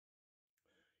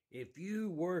If you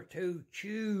were to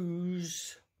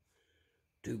choose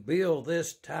to build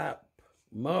this type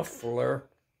muffler,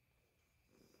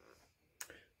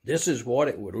 this is what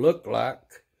it would look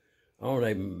like on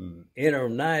a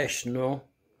international.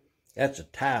 That's a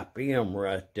Type M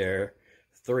right there,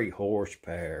 3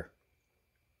 horsepower.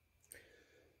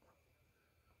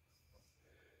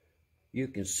 You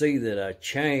can see that I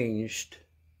changed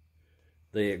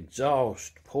the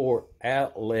exhaust port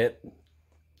outlet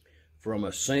from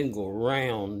a single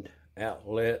round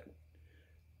outlet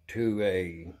to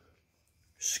a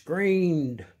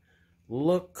screened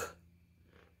look.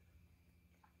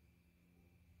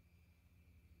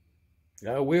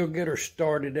 I will get her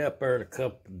started up there in a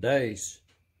couple of days.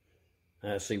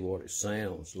 I see what it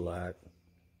sounds like.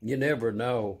 You never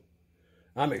know.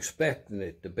 I'm expecting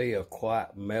it to be a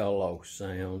quite mellow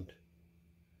sound.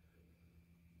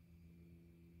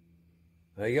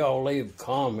 Now y'all leave a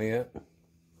comment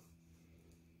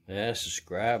and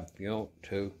subscribe if you want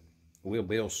to. We'll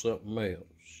build something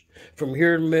else. From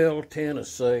here in Middle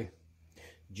Tennessee,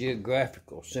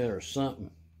 geographical center of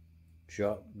something.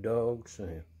 Shop Dog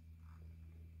Sam.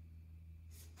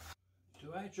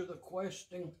 To answer the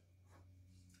question,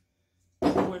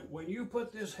 when you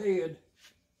put this head,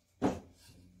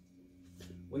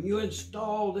 when you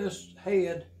install this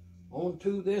head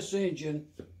onto this engine,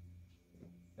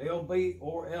 LB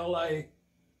or LA,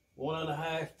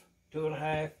 1.5,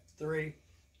 2.5, 3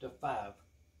 to 5,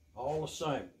 all the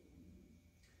same.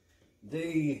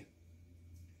 The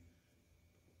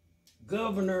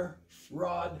governor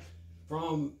rod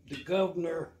from the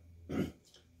governor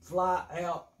fly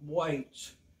out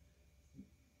weights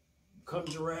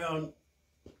comes around,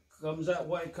 comes that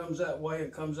way, and comes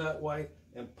that way,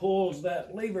 and pulls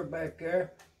that lever back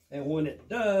there. And when it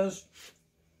does,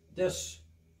 this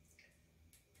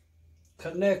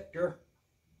connector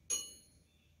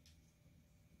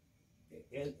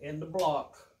in the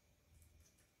block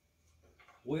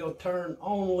will turn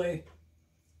only,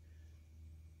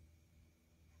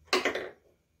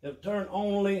 it'll turn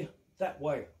only that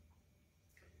way.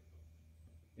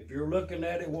 If you're looking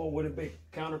at it, what would it be?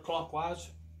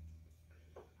 Counterclockwise.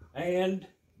 And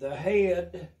the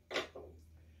head,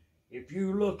 if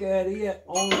you look at it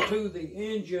onto the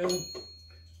engine,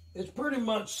 it's pretty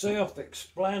much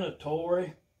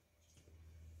self-explanatory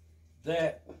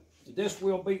that this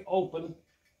will be open.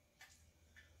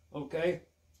 Okay,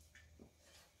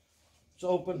 it's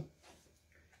open.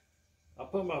 I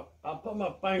put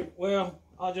my finger, well,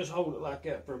 I'll just hold it like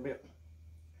that for a bit.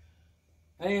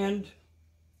 And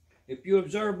if you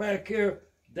observe back here,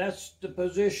 that's the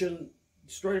position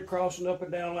straight across and up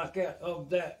and down like that of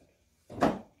that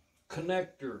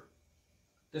connector,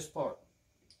 this part.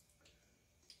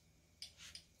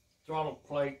 Throttle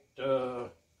plate, I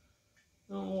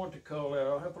don't know what to call that,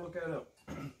 I'll have to look that up.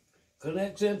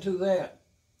 Connects into that,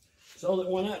 so that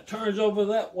when that turns over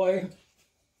that way,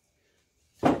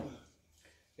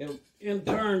 it'll in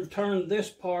turn turn this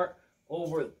part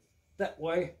over that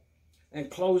way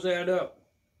and close that up.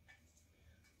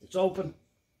 It's open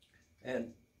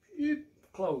and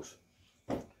close.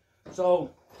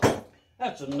 So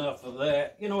that's enough of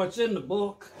that. You know, it's in the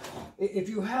book. If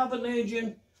you have an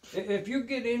engine, if you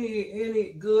get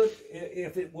any good,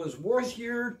 if it was worth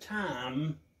your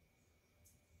time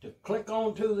to click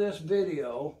onto this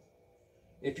video,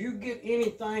 if you get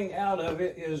anything out of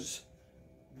it, is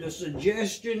the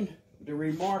suggestion, the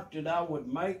remark that I would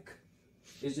make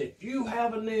is, if you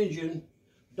have an engine,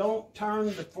 don't turn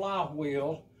the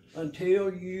flywheel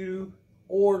until you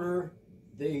order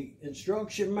the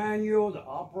instruction manual, the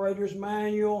operator's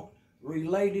manual,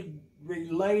 related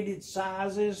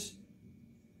sizes.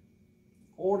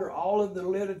 Order all of the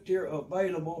literature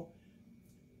available,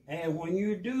 and when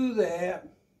you do that,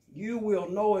 you will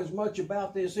know as much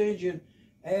about this engine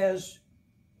as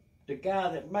the guy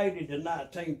that made it in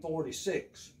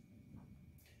 1946.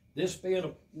 This being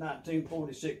a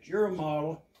 1946 Euro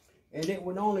model, and it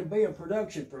would only be in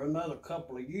production for another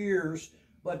couple of years,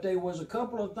 but there was a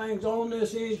couple of things on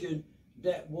this engine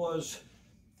that was,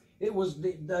 it was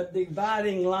the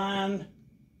dividing line,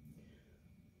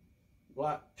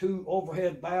 like 2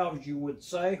 overhead valves you would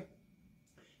say,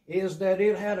 is that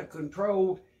it had a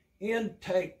controlled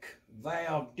intake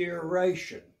valve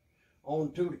duration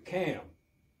onto the cam.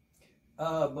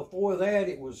 Before that,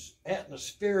 it was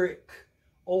atmospheric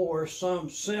or some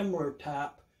similar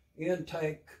type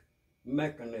intake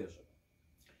mechanism.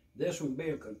 This one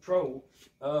being controlled,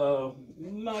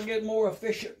 might get more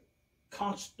efficient,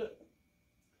 constant,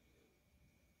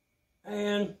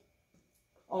 and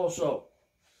also,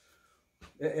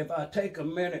 if I take a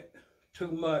minute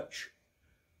too much,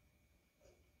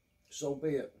 so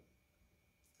be it.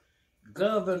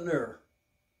 governor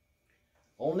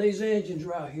on these engines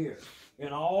right here.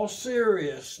 In all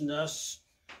seriousness,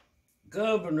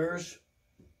 governors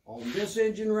on this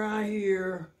engine right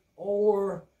here,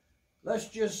 or let's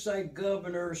just say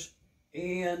governors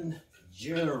in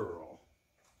general.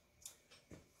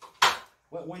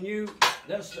 But when you,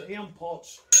 that's the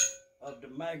impulse of the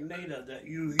magneto that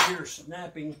you hear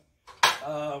snapping.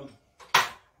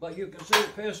 But you can see the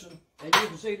piston and you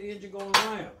can see the engine going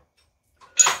around.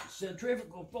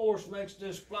 Centrifugal force makes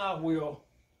this flywheel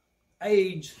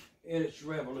aids in its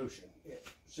revolution.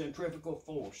 Centrifugal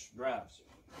force drives it.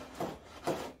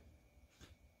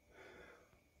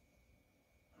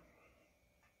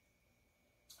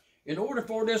 In order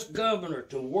for this governor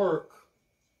to work,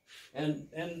 and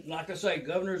like I say,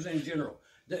 governors in general,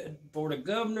 for the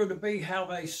governor to have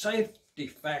a safety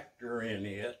factor in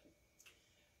it,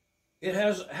 it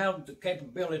has to have the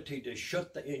capability to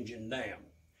shut the engine down.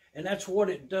 And that's what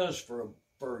it does for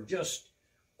just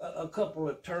a couple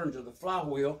of turns of the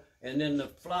flywheel, and then the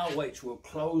flyweights will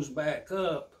close back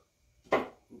up,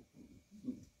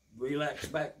 relax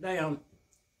back down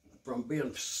from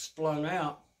being flung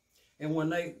out. And when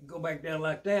they go back down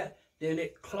like that, then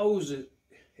it closes,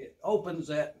 it opens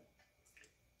that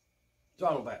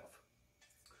throttle valve.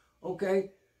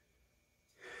 Okay,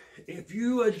 if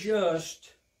you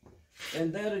adjust,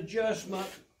 and that adjustment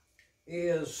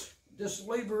is this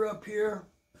lever up here,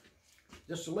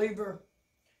 this lever,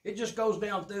 it just goes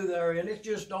down through there and it's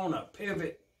just on a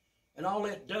pivot, and all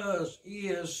it does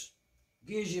is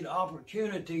gives you the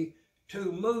opportunity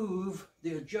to move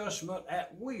the adjustment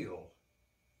at will.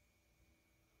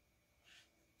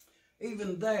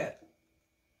 Even that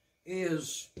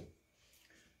is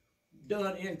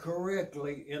done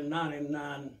incorrectly in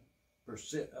 99%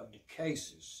 of the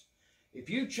cases. If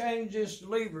you change this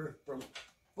lever from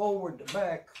forward to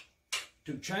back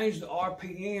to change the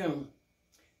RPM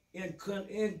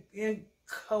in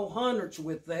coherence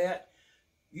with that,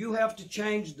 you have to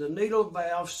change the needle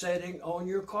valve setting on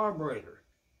your carburetor,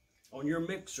 on your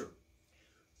mixer.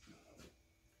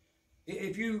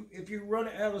 If you run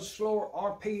it at a slower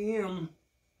RPM,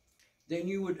 then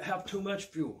you would have too much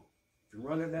fuel. If you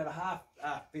run it at a high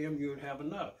RPM, you would have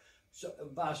enough. So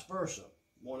vice versa.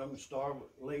 One of them start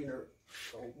leaner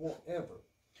or whatever.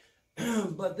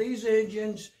 But these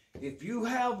engines, if you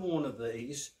have one of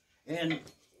these, and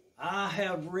I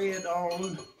have read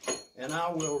on, and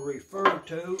I will refer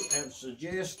to and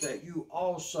suggest that you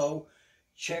also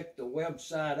check the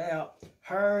website out,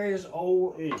 Harry's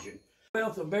Old Engine.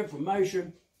 Wealth of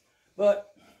information,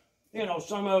 but you know,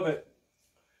 some of it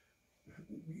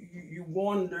you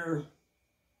wonder.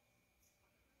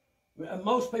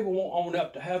 Most people won't own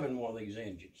up to having one of these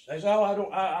engines. They say, "Oh, I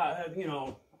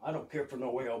don't care for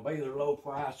no LB. They're low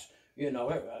price. You know,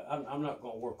 I'm not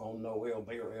going to work on no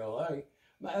LB or LA."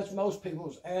 That's most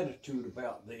people's attitude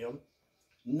about them,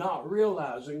 not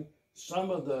realizing some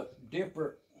of the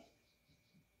different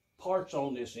parts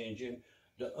on this engine.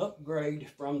 The upgrade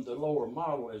from the lower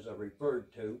model, as I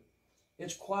referred to,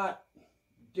 is quite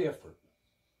different.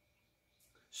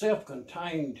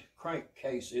 Self-contained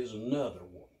crankcase is another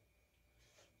one.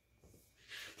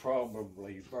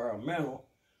 Probably environmental.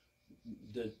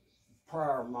 The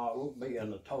prior model being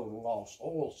the total loss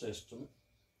oil system,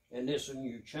 and this one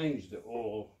you change the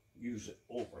oil, use it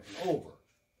over and over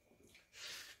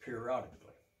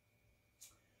periodically.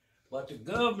 But the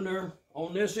governor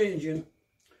on this engine,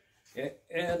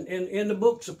 and in the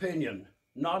book's opinion,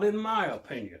 not in my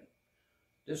opinion.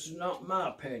 This is not my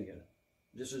opinion.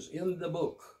 This is in the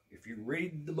book. If you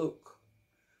read the book,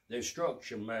 the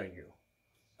instruction manual,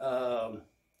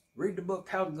 read the book,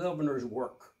 How Governors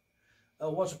Work.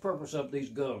 What's the purpose of these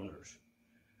governors?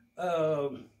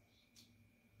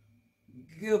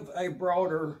 Give a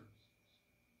broader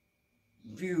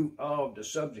view of the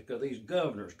subject of these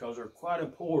governors, because they're quite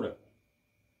important.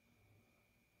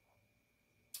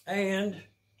 And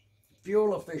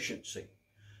fuel efficiency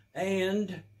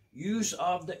and use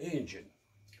of the engine.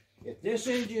 If this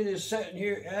engine is sitting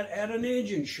here at an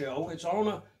engine show, it's on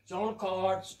a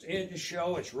car, it's an engine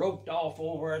show, it's roped off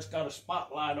over, it's got a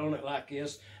spotlight on it like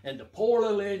this, and the poor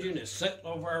little engine is sitting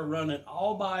over there running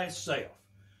all by itself.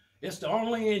 It's the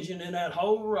only engine in that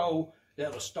whole row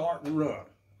that'll start and run,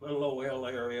 little old LA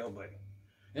or LB.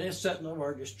 And it's sitting over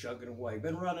there just chugging away,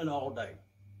 been running all day.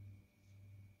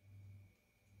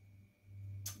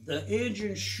 The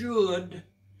engine should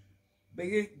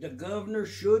be, the governor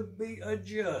should be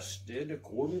adjusted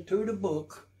according to the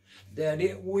book, that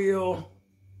it will,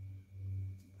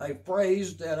 a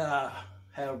phrase that I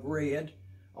have read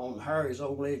on Harry's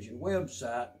Old Engine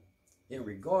website in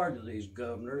regard to these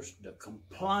governors, the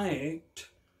complaint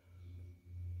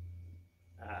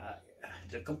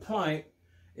the complaint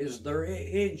is their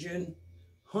engine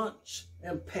hunts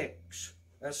and pecks.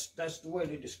 That's the way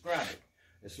they describe it.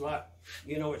 It's like,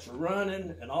 you know, it's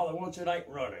running, and all at once it ain't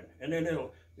running, and then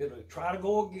it'll try to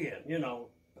go again, you know,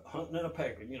 hunting and a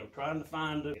pecking, you know, trying to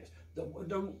find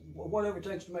whatever it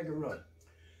takes to make it run.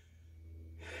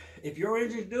 If your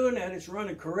engine's doing that, it's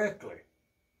running correctly.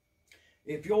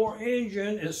 If your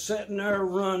engine is sitting there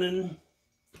running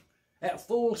at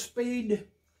full speed,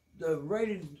 the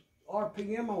rated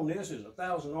RPM on this is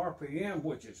 1,000 RPM,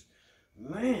 which is,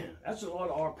 man, that's a lot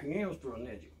of RPMs for an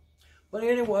engine. But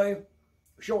anyway,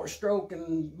 short stroke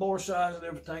and bore size and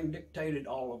everything dictated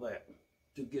all of that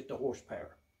to get the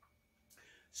horsepower.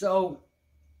 So,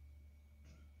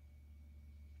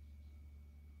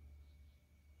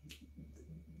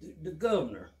 the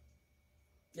governor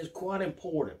is quite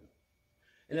important.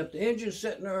 And if the engine's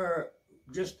sitting there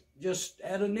just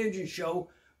at an engine show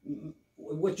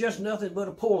with just nothing but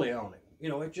a pulley on it, you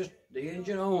know, it's just the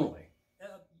engine only.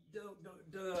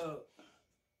 The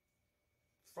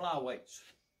flyweights,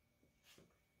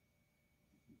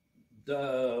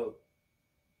 the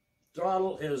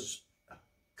throttle is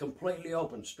completely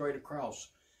open straight across.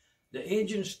 The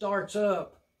engine starts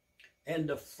up and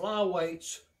the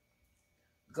flyweights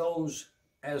goes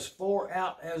as far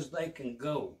out as they can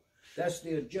go. That's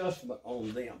the adjustment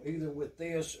on them, either with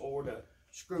this or the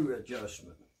screw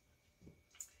adjustment.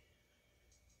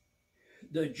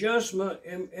 The adjustment,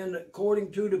 and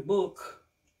according to the book,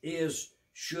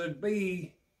 should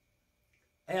be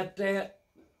at that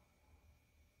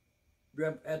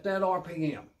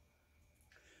RPM,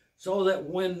 so that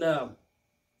when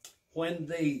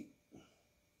the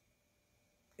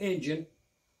engine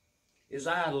is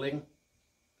idling,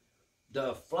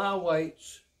 the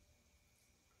flyweights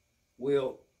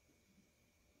will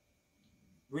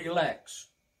relax.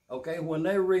 Okay, when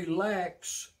they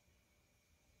relax,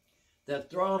 that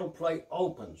throttle plate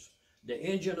opens. The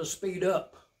engine will speed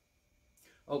up.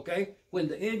 Okay, when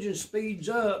the engine speeds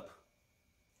up,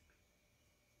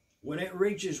 when it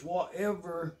reaches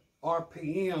whatever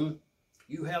RPM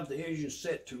you have the engine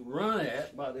set to run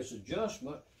at by this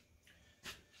adjustment,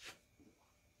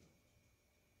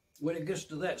 when it gets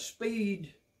to that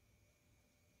speed,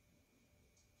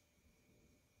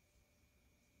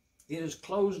 it has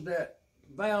closed that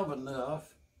valve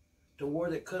enough to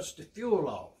where it cuts the fuel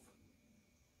off.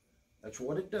 That's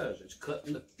what it does. It's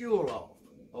cutting the fuel off,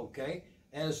 okay?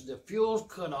 As the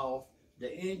fuel's cut off,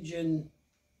 the engine,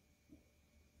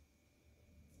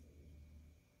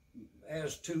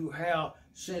 as to how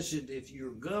sensitive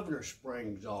your governor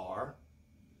springs are,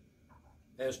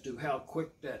 as to how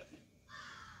quick that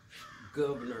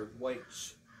governor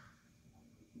weights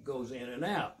goes in and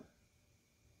out.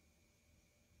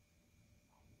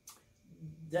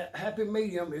 That happy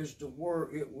medium is to where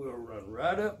it will run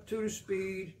right up to the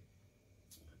speed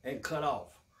and cut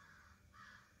off,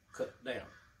 cut down.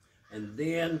 And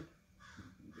then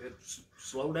it's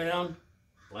slow down,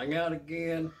 fling out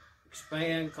again,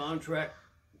 expand, contract.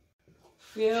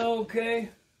 Yeah, okay.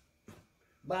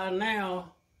 By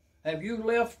now, have you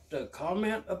left a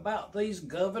comment about these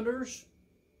governors?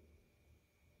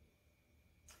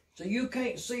 So you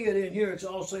can't see it in here, it's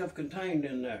all self-contained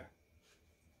in there.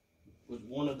 Was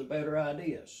one of the better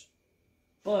ideas.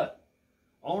 But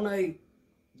on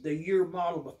the year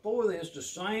model before this, the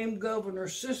same governor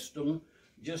system,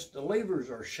 just the levers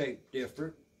are shaped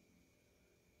different.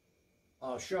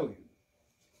 I'll show you.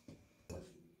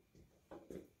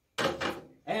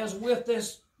 As with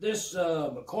this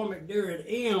McCormick Deere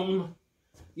M,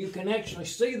 you can actually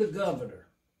see the governor.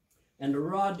 And the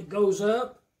rod that goes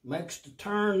up makes the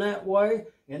turn that way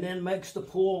and then makes the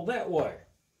pull that way.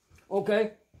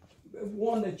 Okay?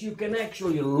 One that you can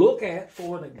actually look at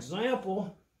for an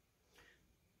example,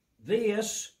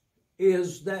 this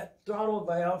is that throttle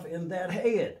valve in that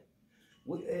head.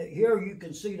 Here you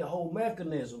can see the whole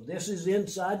mechanism. This is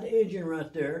inside the engine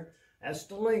right there. That's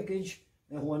the linkage.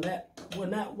 And when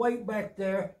that weight back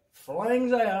there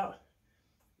flings out,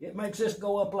 it makes this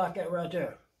go up like that right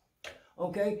there.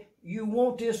 Okay, you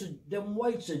want them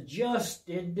weights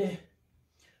adjusted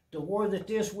to where that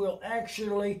this will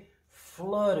actually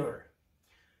flutter.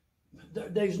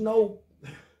 There's no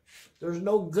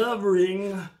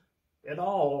governing at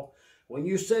all when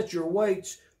you set your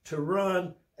weights to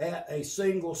run at a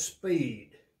single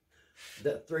speed.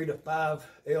 That 3 to 5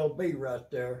 lb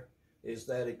right there is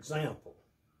that example.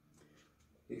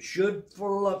 It should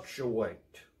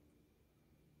fluctuate.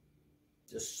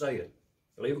 Just say it.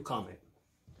 Leave a comment.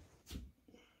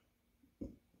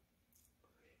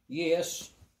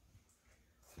 Yes,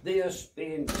 this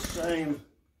being the same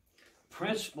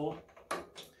principle,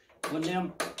 when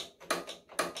them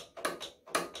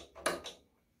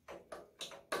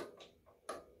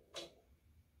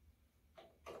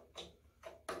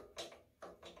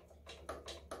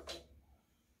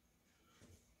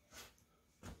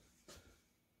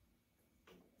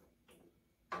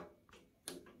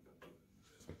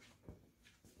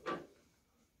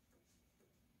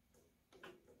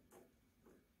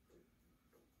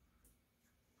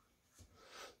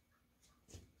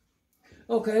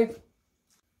Okay.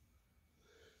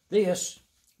 This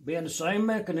being the same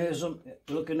mechanism,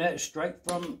 looking at it straight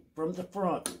from the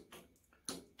front.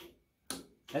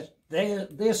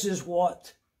 This is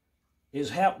what is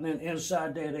happening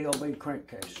inside that LB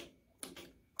crankcase.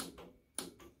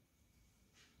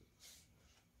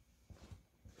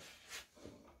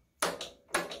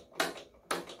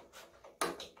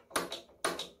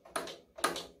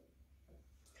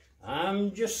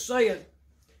 I'm just saying,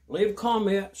 leave a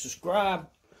comment, subscribe,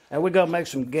 and we're going to make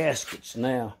some gaskets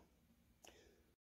now.